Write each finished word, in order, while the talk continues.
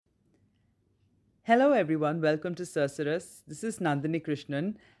Hello, everyone. Welcome to Sorceress. This is Nandini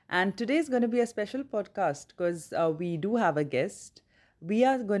Krishnan, and today is going to be a special podcast because we do have a guest. We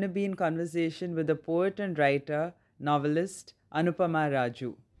are going to be in conversation with the poet and writer, novelist Anupama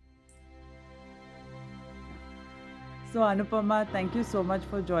Raju. So, Anupama, thank you so much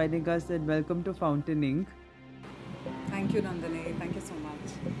for joining us and welcome to Fountain Ink. Thank you, Nandini. Thank you so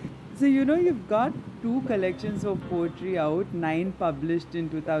much. So, you've got two collections of poetry out, nine published in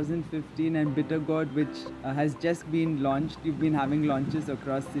 2015, and Bitter God, which has just been launched. You've been having launches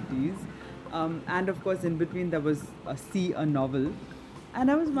across cities. And of course, in between, there was See a Novel.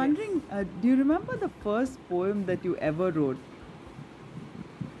 And I was Yes. wondering, do you remember the first poem that you ever wrote?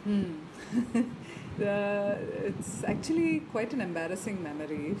 It's actually quite an embarrassing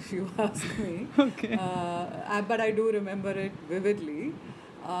memory, if you ask me. Okay. But I do remember it vividly.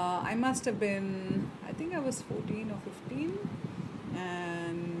 I must have been, I think I was 14 or 15,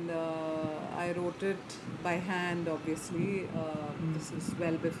 and I wrote it by hand, obviously. This is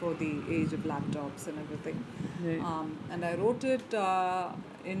well before the age of laptops and everything. Right. And I wrote it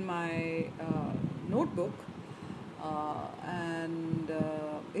in my notebook, and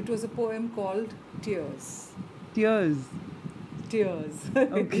it was a poem called Tears. Tears. Tears.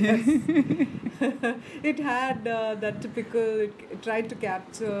 Okay. Yes. It had that typical, it tried to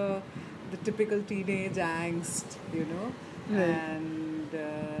capture the typical teenage angst, Right. and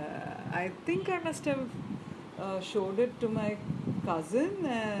I think I must have showed it to my cousin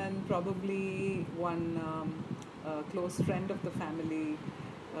and probably one close friend of the family,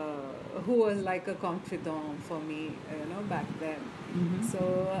 who was like a confidant for me, back then.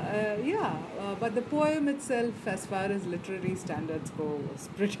 So but the poem itself, as far as literary standards go, was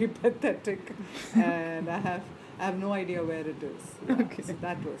pretty pathetic, and I have no idea where it is. Yeah. Okay. So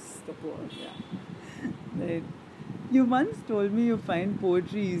that was the poem. Yeah. Right. You once told me you find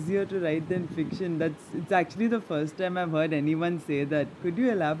poetry easier to write than fiction. It's actually the first time I've heard anyone say that. Could you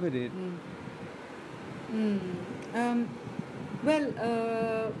elaborate? Mm. Um,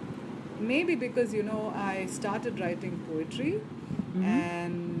 well, maybe because I started writing poetry,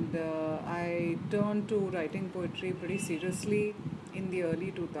 and I turned to writing poetry pretty seriously in the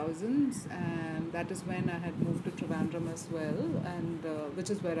early 2000s, and that is when I had moved to Trivandrum as well, and which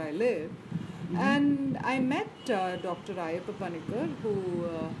is where I live. And I met Dr. Ayappa Panikar, who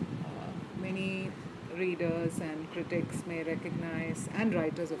many readers and critics may recognize, and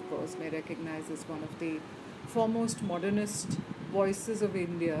writers, of course, may recognize as one of the foremost modernist voices of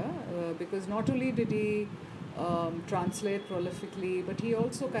India, because not only did he translate prolifically, but he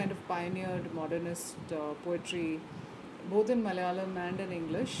also kind of pioneered modernist poetry both in Malayalam and in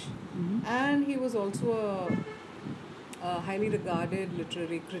English. And he was also a highly regarded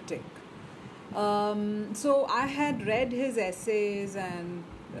literary critic. So I had read his essays and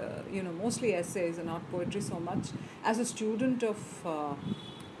mostly essays and not poetry so much as a student of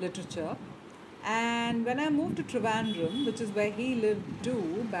literature. And when I moved to Trivandrum, which is where he lived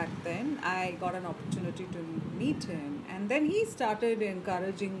too back then, I got an opportunity to meet him. And then he started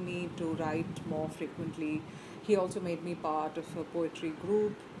encouraging me to write more frequently. He also made me part of a poetry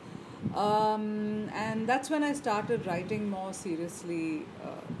group. And that's when I started writing more seriously.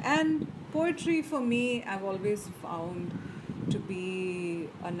 And poetry for me, I've always found to be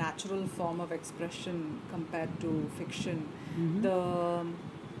a natural form of expression compared to fiction. The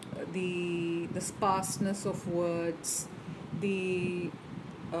the sparseness of words, the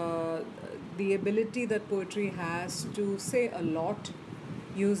uh, the ability that poetry has to say a lot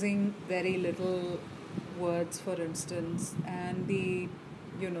using very little words, for instance, and the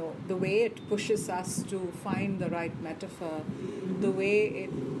way it pushes us to find the right metaphor, the way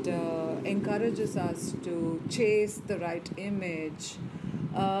it encourages us to chase the right image.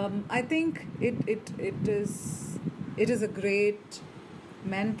 I think it is a great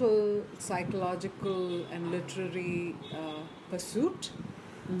mental, psychological, and literary pursuit.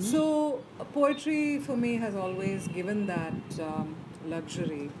 So, poetry for me has always given that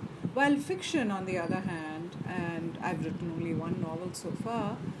luxury. While fiction, on the other hand, and I've written only one novel so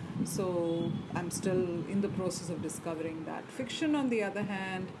far, so I'm still in the process of discovering that. Fiction, on the other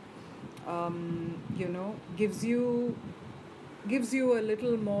hand, gives you a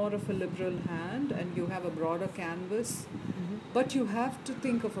little more of a liberal hand, and you have a broader canvas, but you have to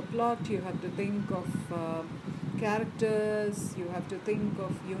think of a plot, you have to think of characters, you have to think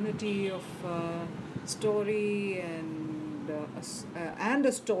of unity of story, and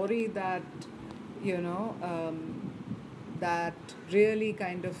a story that you know that really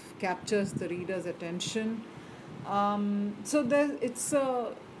kind of captures the reader's attention.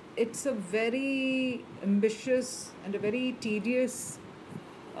 So it's a very ambitious and a very tedious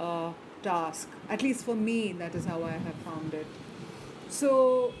task. At least for me, that is how I have found it.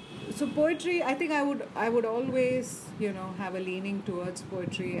 So, so poetry, I think I would always, have a leaning towards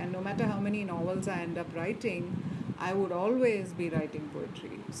poetry, and no matter how many novels I end up writing, I would always be writing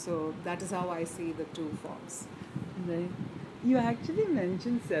poetry. So that is how I see the two forms. Right. You actually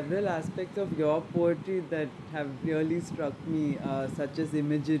mentioned several aspects of your poetry that have really struck me, such as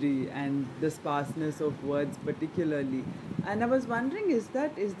imagery and the sparseness of words, particularly. And I was wondering, is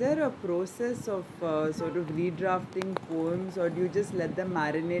there a process of sort of redrafting poems, or do you just let them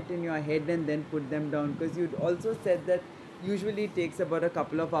marinate in your head and then put them down? Because you'd also said that usually it takes about a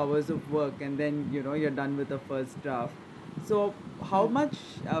couple of hours of work, and then you're done with the first draft. So how much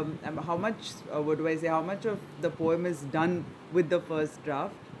what do I say? How much of the poem is done with the first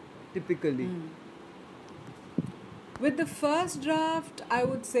draft, typically? With the first draft, I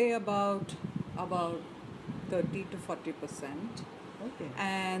would say about 30 to 40%, Okay.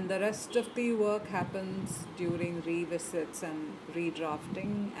 and the rest of the work happens during revisits and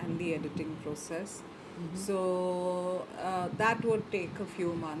redrafting and the editing process. Mm-hmm. So that would take a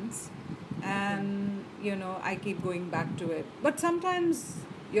few months, Okay. and I keep going back to it. But sometimes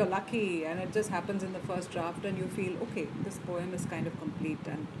you're lucky and it just happens in the first draft, and you feel, okay, this poem is kind of complete,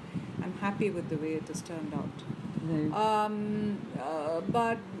 and I'm happy with the way it has turned out. Right.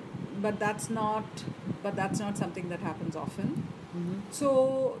 But that's not something that happens often. Mm-hmm.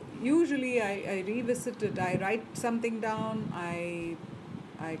 So usually I revisit it. I write something down. I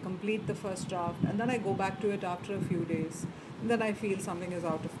complete the first draft, and then I go back to it after a few days. And then I feel something is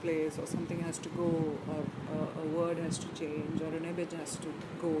out of place, or something has to go, or a word has to change, or an image has to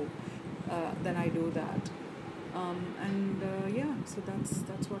go. Then I do that, and so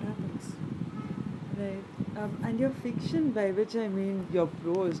that's what happens. Right. And your fiction, by which I mean your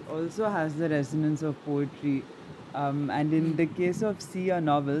prose, also has the resonance of poetry. And in the case of See a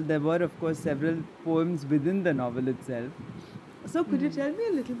Novel, there were, of course, several poems within the novel itself. So, could you tell me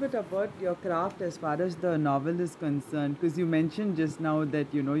a little bit about your craft as far as the novel is concerned? Because you mentioned just now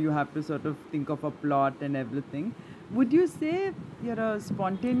that you have to sort of think of a plot and everything. Would you say you're a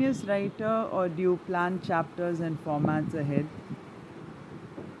spontaneous writer, or do you plan chapters and formats ahead?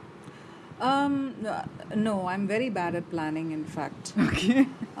 No, I'm very bad at planning, in fact. Okay.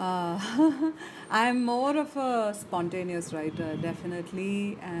 I'm more of a spontaneous writer,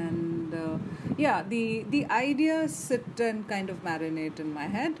 definitely, and yeah, the ideas sit and kind of marinate in my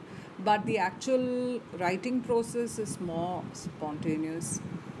head, but the actual writing process is more spontaneous.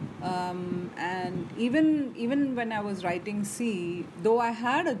 And even when I was writing C, though I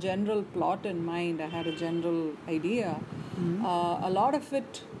had a general plot in mind, I had a general idea. A lot of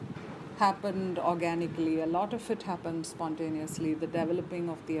it happened organically. A lot of it happened spontaneously, the developing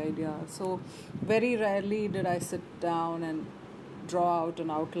of the idea. So, very rarely did I sit down and draw out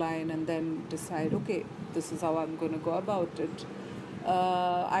an outline and then decide, okay, this is how I'm going to go about it.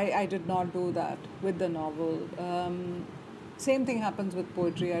 I did not do that with the novel. Same thing happens with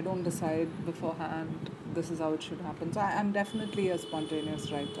poetry. I don't decide beforehand, this is how it should happen. So, I'm definitely a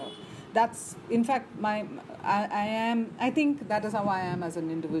spontaneous writer. That's, in fact, I think that is how I am as an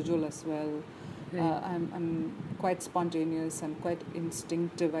individual as well. Right. I'm quite spontaneous and quite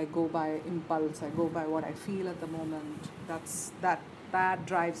instinctive. I go by impulse. I go by what I feel at the moment. That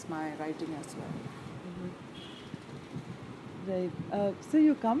drives my writing as well. Right. So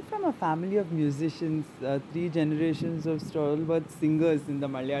you come from a family of musicians, three generations of stalwart singers in the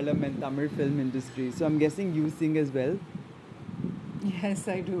Malayalam and Tamil film industry. So I'm guessing you sing as well. Yes,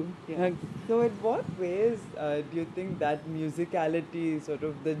 I do. Yeah. Uh, so, in what ways do you think that musicality, sort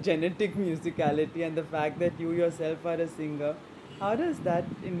of the genetic musicality, and the fact that you yourself are a singer,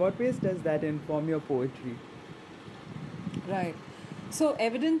 in what ways does that inform your poetry? Right. So,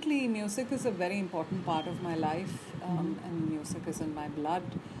 evidently, music is a very important part of my life, Mm-hmm. and music is in my blood.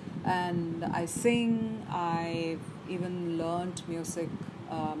 And I sing, I've even learned music,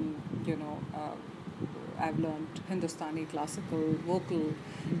 you know. I've learned Hindustani classical vocal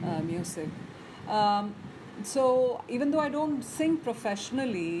Mm-hmm. music. Um, so even though I don't sing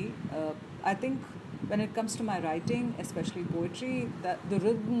professionally, I think when it comes to my writing, especially poetry, that the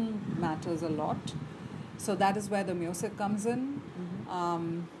rhythm matters a lot. So that is where the music comes in,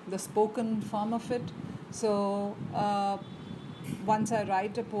 the spoken form of it. So once I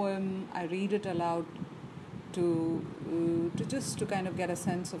write a poem, I read it aloud to just to kind of get a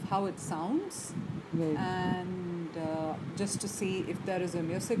sense of how it sounds, Right. and just to see if there is a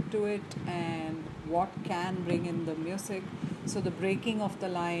music to it and what can bring in the music. So the breaking of the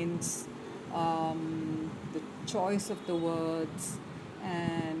lines, the choice of the words,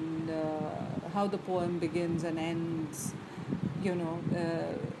 and how the poem begins and ends,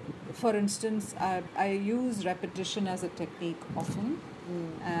 for instance, I use repetition as a technique often,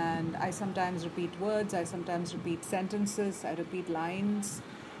 and I sometimes repeat words, I sometimes repeat sentences, I repeat lines,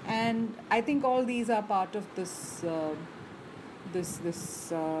 and I think all these are part of this.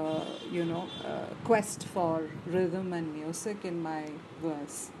 Quest for rhythm and music in my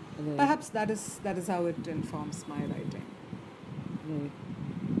verse. Right. Perhaps that is how it informs my writing. Right.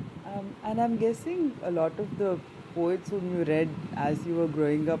 And I'm guessing a lot of the poets whom you read as you were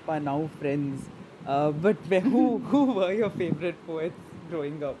growing up are now friends. But who were your favorite poets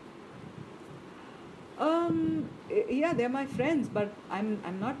growing up? Yeah, they're my friends, but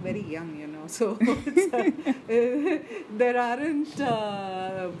I'm not very young, so it's, there aren't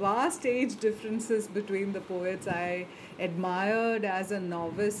vast age differences between the poets I admired as a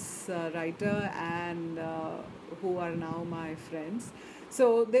novice writer and who are now my friends.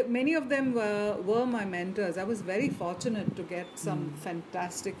 So many of them were my mentors. I was very fortunate to get some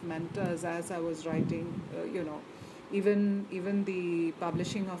fantastic mentors as I was writing, even the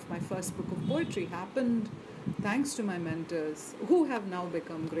publishing of my first book of poetry happened thanks to my mentors, who have now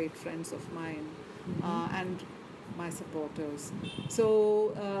become great friends of mine, and my supporters.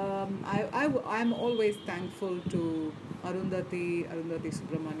 So I'm always thankful to Arundhati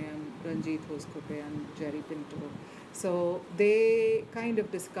Subramanian, Ranjit Hoskote, and Jerry Pinto. So they kind of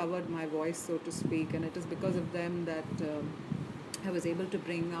discovered my voice, so to speak, and it is because of them that I was able to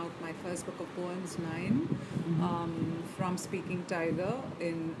bring out my first book of poems, Nine, from Speaking Tiger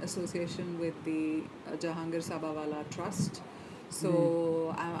in association with the Jahangir Sabawala Trust.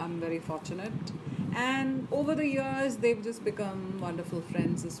 So I'm very fortunate. And over the years, they've just become wonderful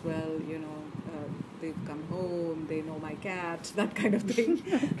friends as well. They've come home, they know my cat, that kind of thing.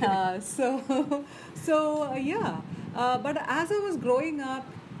 Yeah. But as I was growing up,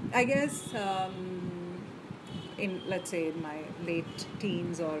 I guess. In, let's say, in my late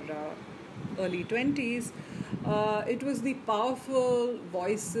teens or early 20s, it was the powerful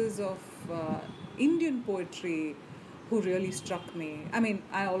voices of Indian poetry who really struck me. I mean,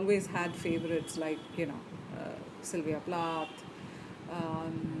 I always had favorites like, Sylvia Plath,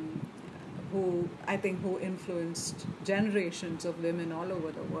 um, who influenced generations of women all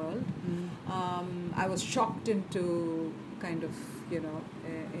over the world. I was shocked into kind of,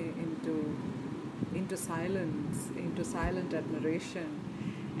 into silence, into silent admiration,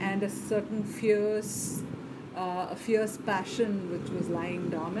 and a certain a fierce passion which was lying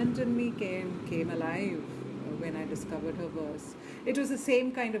dormant in me came alive when I discovered her verse. It was the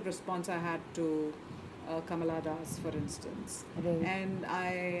same kind of response I had to Kamala Das, for instance, Right. and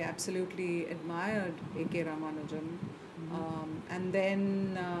I absolutely admired A.K. Ramanujan, and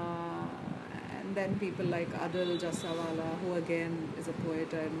then people like Adil Jasawala, who again is a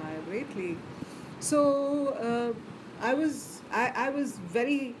poet I admire greatly. So I was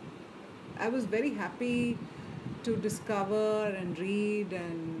very happy to discover and read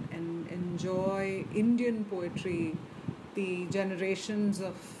and enjoy Indian poetry, the generations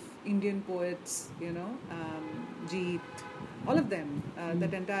of Indian poets, Jeet, all of them,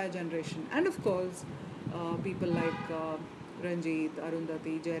 that entire generation, and of course people like Ranjit,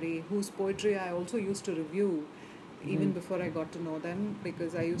 Arundhati, Jerry, whose poetry I also used to review even before I got to know them,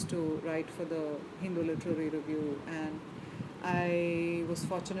 because I used to write for the Hindu Literary Review, and I was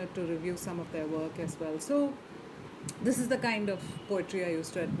fortunate to review some of their work as well. So this is the kind of poetry I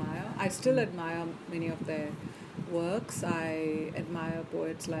used to admire. I still admire many of their works. I admire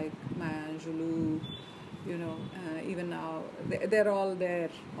poets like Maya Angelou. Even now they're all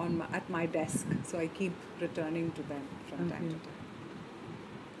there at my desk, so I keep returning to them from time to time.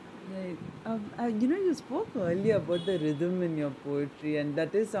 Right. You spoke earlier about the rhythm in your poetry, and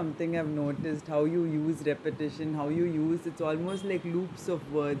that is something I've noticed, how you use repetition, how you use it's almost like loops of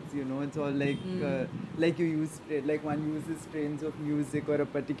words, It's all like you use, like one uses strains of music or a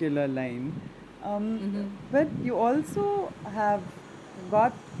particular line. But you also have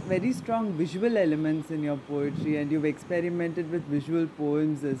got very strong visual elements in your poetry, and you've experimented with visual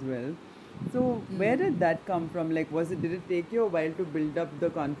poems as well. So where did that come from? Like, did it take you a while to build up the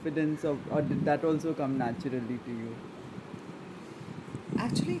confidence or did that also come naturally to you?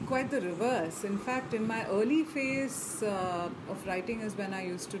 Actually, quite the reverse. In fact, in my early phase of writing is when I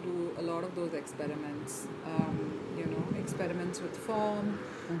used to do a lot of those experiments. Experiments with form,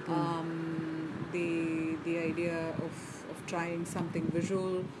 the idea of trying something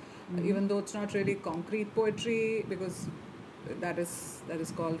visual, even though it's not really concrete poetry, because that is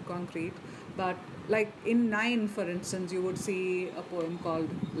called concrete. But like in Nine, for instance, you would see a poem called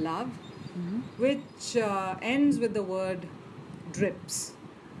Love, which ends with the word drips.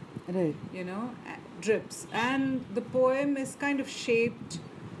 Right. Drips, and the poem is kind of shaped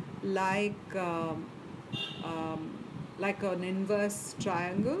like like an inverse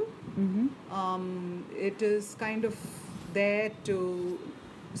triangle. Mm-hmm. It is kind of there to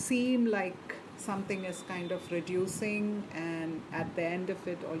seem like something is kind of reducing, and at the end of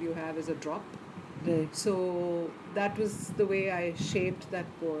it, all you have is a drop. Right. So that was the way I shaped that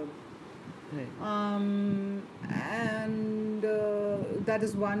poem. Right. And that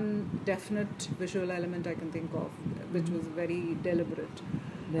is one definite visual element I can think of, which was very deliberate.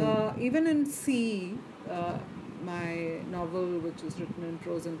 Right. Even in C, my novel, which is written in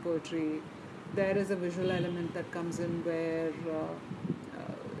prose and poetry, there is a visual element that comes in where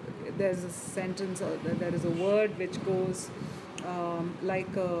there's a sentence or there is a word which goes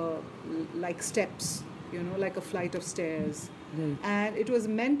like steps, like a flight of stairs. Right. And it was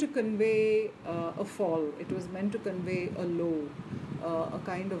meant to convey a fall. It was meant to convey a low, a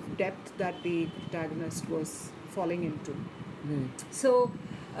kind of depth that the protagonist was falling into. Right. So,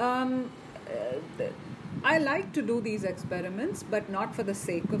 um, I like to do these experiments, but not for the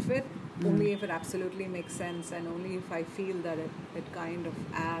sake of it. Only if it absolutely makes sense, and only if I feel that it kind of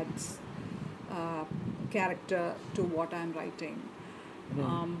adds character to what I'm writing.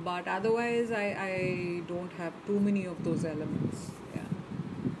 Right. But otherwise, I don't have too many of those elements. Yeah.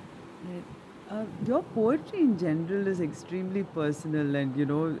 Right. Your poetry in general is extremely personal, and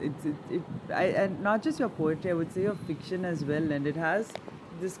and not just your poetry. I would say your fiction as well, and it has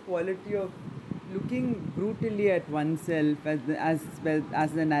this quality of looking brutally at oneself as well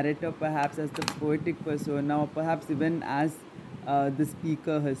as the narrator, perhaps as the poetic persona, or perhaps even as the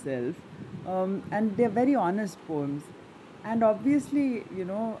speaker herself. And they're very honest poems, and obviously,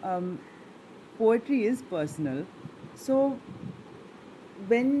 poetry is personal. So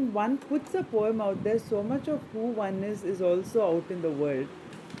when one puts a poem out there, so much of who one is also out in the world.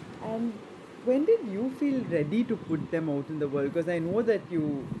 And when did you feel ready to put them out in the world? Because I know that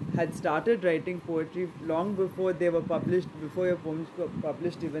you had started writing poetry long before they were published, before your poems were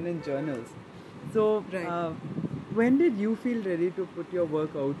published even in journals. So, Right. when did you feel ready to put your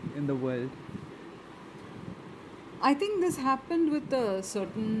work out in the world? I think this happened with a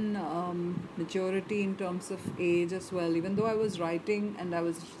certain maturity in terms of age as well. Even though I was writing, and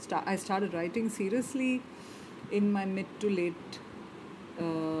I started writing seriously in my mid to late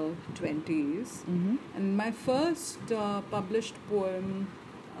 20s. Mm-hmm. And my first published poem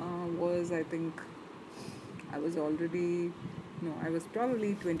was, I think, I was already, no, I was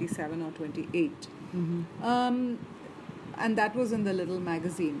probably 27 or 28. Mm-hmm. And that was in the Little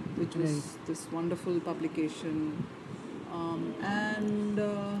Magazine, which was Right. this wonderful publication. And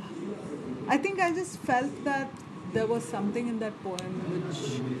I think I just felt that there was something in that poem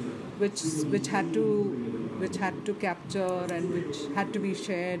which had to capture, and which had to be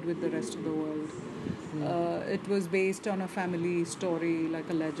shared with the rest of the world. Right. It was based on a family story, like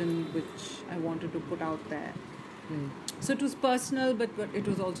a legend, which I wanted to put out there. Right. So it was personal, but it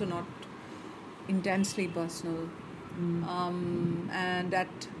was also not intensely personal. And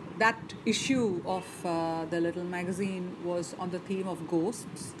that issue of the Little Magazine was on the theme of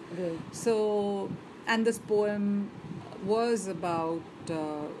ghosts. Right. So, and this poem was about,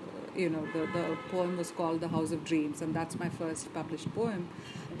 the poem was called The House of Dreams, and that's my first published poem.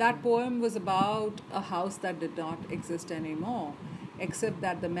 That poem was about a house that did not exist anymore, except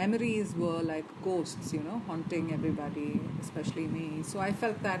that the memories were like ghosts, haunting everybody, especially me. So I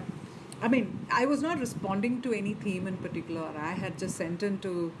felt that, I was not responding to any theme in particular. I had just sent it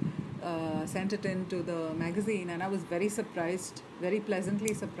into the magazine, and I was very surprised, very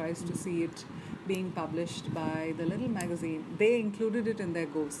pleasantly surprised to see it being published by the Little Magazine. They included it in their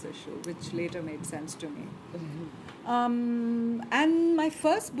Ghosts issue, which later made sense to me. And my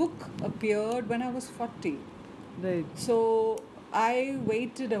first book appeared when I was 40. Right. So I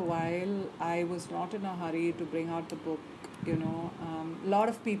waited a while. I was not in a hurry to bring out the book. A lot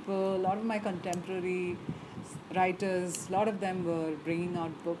of people, a lot of my contemporary writers, a lot of them were bringing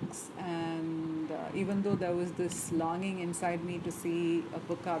out books, and even though there was this longing inside me to see a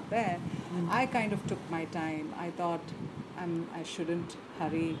book out there, I kind of took my time. I thought I shouldn't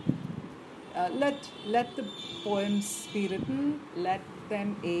hurry. Let the poems be written, let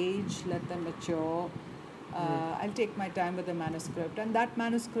them age, let them mature. I'll take my time with the manuscript, and that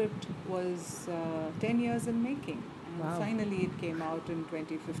manuscript was 10 years in making. And Wow. finally, it came out in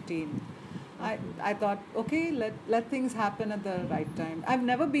 2015. I thought, okay, let things happen at the right time. I've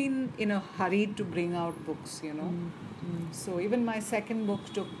never been in a hurry to bring out books. So even my second book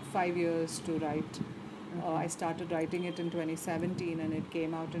took 5 years to write. I started writing it in 2017, and it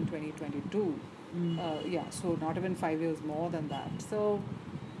came out in 2022. So not even 5 years more than that. So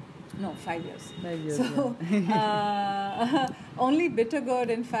No, 5 years. 5 years, So yeah. only Bittergourd,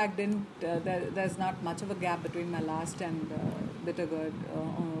 in fact, didn't. There's not much of a gap between my last and Bittergourd.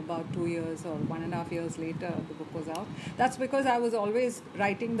 About 2 years or 1.5 years later, the book was out. That's because I was always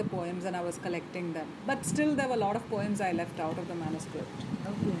writing the poems and I was collecting them. But still, there were a lot of poems I left out of the manuscript.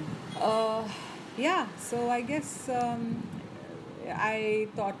 Okay. Uh, yeah, so I guess I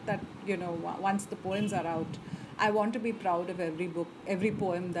thought that, once the poems are out, I want to be proud of every book, every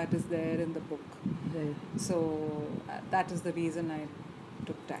poem that is there in the book. Right. So that is the reason I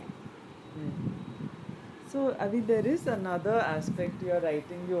took time. Right. So, Avi, there is another aspect to your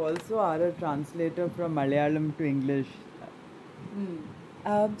writing. You also are a translator from Malayalam to English. Mm.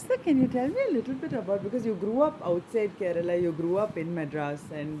 So, can you tell me a little bit about, because you grew up outside Kerala, you grew up in Madras,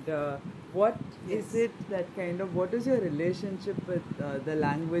 and what is Yes. it that what is your relationship with the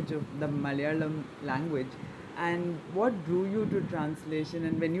language of the Malayalam language, and what drew you to translation?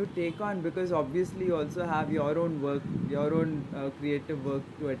 And when you take on, because obviously you also have your own work, your own creative work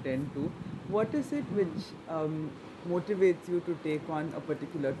to attend to, what is it which motivates you to take on a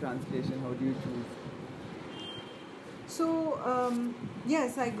particular translation? How do you choose? So,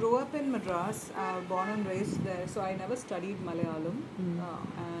 yes, I grew up in Madras, born and raised there, so I never studied Malayalam. Mm-hmm.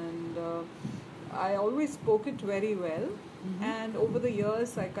 And I always spoke it very well. Mm-hmm. And over the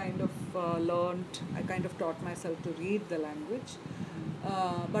years, I kind of I kind of taught myself to read the language,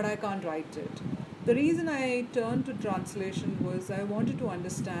 but I can't write it. The reason I turned to translation was I wanted to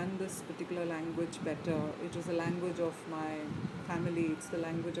understand this particular language better. It was the language of my family, it's the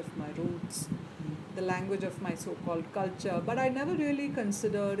language of my roots, the language of my so called culture, but I never really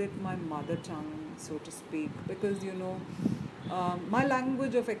considered it my mother tongue, so to speak, because my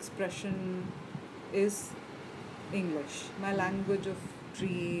language of expression is English. My language of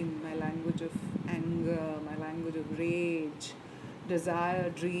dream, my language of anger, my language of rage,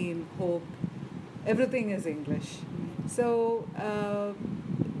 desire, dream, hope, everything is English. So,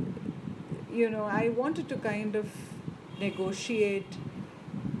 I wanted to kind of negotiate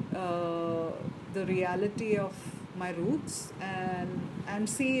the reality of my roots and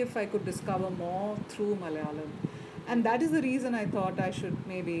see if I could discover more through Malayalam. And that is the reason I thought I should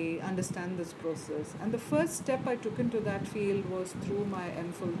maybe understand this process. And the first step I took into that field was through my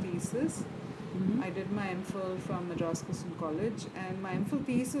MPhil thesis. Mm-hmm. I did my MPhil from Madras Christian College, and my MPhil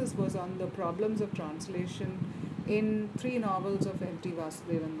thesis was on the problems of translation in 3 novels of M.T.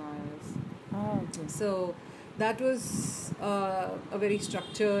 Vasudevan Nayar's. Ah, okay. So that was a very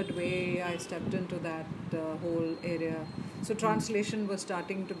structured way I stepped into that whole area. So translation was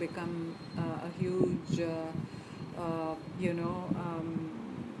starting to become a huge,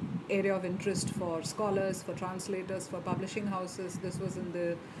 area of interest for scholars, for translators, for publishing houses. This was in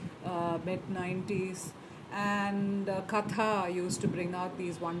the mid 90s. And Katha used to bring out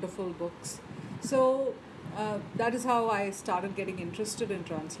these wonderful books. So that is how I started getting interested in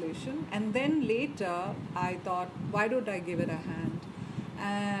translation. And then later, I thought, why don't I give it a hand?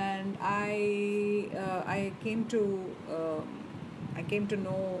 And I came to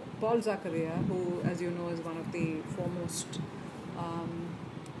know Paul Zakaria, who, as you know, is one of the foremost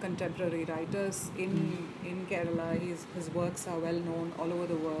contemporary writers in Kerala. His works are well known all over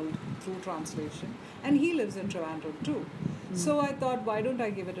the world through translation, and he lives in Trivandrum too. So I thought, why don't I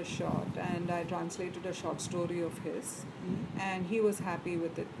give it a shot? And I translated a short story of his, and he was happy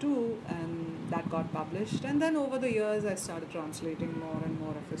with it too, and that got published. And then over the years, I started translating more and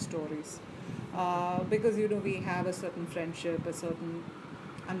more of his stories, because we have a certain friendship, a certain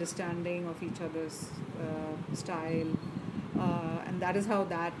understanding of each other's style, and that is how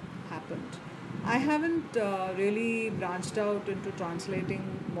that happened. I haven't really branched out into translating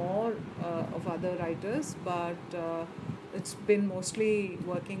more of other writers, but it's been mostly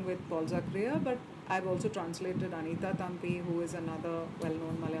working with Paul Zakaria, but I've also translated Anita Tampi, who is another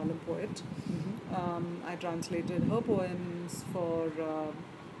well-known Malayalam poet. I translated her poems for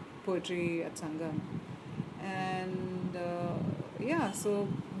poetry at Sangam. And so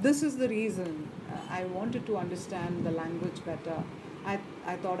this is the reason I wanted to understand the language better.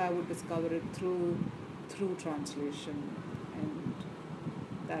 I thought I would discover it through translation, and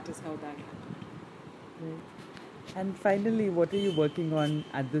that is how that happened. Right. And finally, what are you working on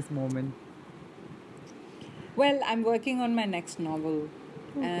at this moment? Well, I'm working on my next novel,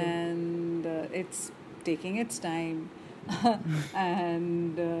 Okay. and it's taking its time,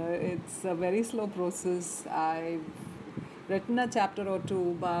 and it's a very slow process. I've written a chapter or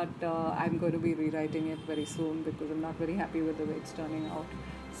two, but I'm going to be rewriting it very soon because I'm not very happy with the way it's turning out.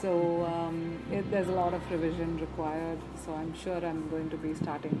 So there's a lot of revision required. So I'm sure I'm going to be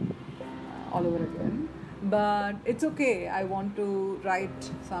starting all over again. But it's okay. I want to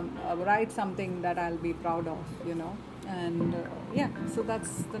write something that I'll be proud of, And yeah, so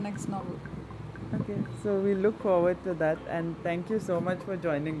that's the next novel. Okay, so we look forward to that. And thank you so much for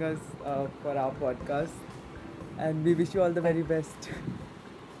joining us for our podcast. And we wish you all the Thank very best.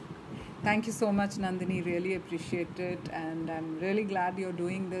 Thank you so much, Nandini. Really appreciate it. And I'm really glad you're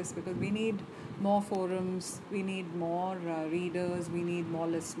doing this because we need more forums, we need more readers, we need more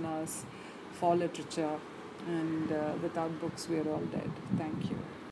listeners for literature. And without books, we're all dead. Thank you.